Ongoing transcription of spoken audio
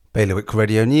Bailiwick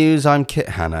Radio News, I'm Kit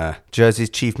Hanna. Jersey's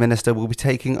Chief Minister will be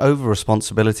taking over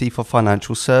responsibility for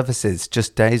financial services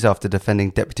just days after defending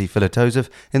Deputy Filatozov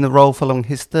in the role following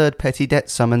his third petty debt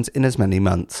summons in as many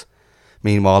months.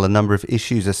 Meanwhile, a number of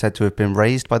issues are said to have been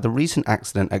raised by the recent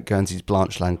accident at Guernsey's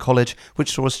Blanchland College,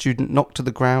 which saw a student knocked to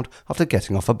the ground after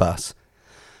getting off a bus.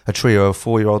 A trio of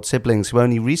 4-year-old siblings who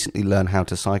only recently learned how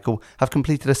to cycle have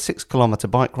completed a 6-kilometre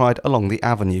bike ride along the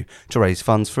avenue to raise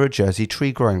funds for a Jersey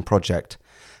tree growing project.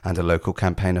 And a local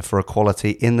campaigner for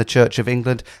equality in the Church of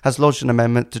England has lodged an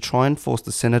amendment to try and force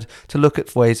the Synod to look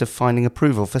at ways of finding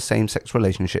approval for same-sex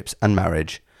relationships and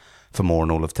marriage. For more on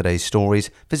all of today's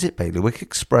stories, visit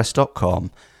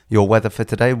bailiwickexpress.com. Your weather for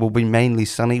today will be mainly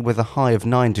sunny with a high of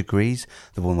 9 degrees.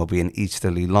 The wind will be an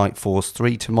easterly light force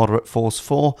 3 to moderate force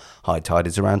 4. High tide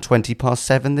is around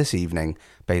 7:20 this evening.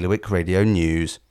 Bailiwick Radio News.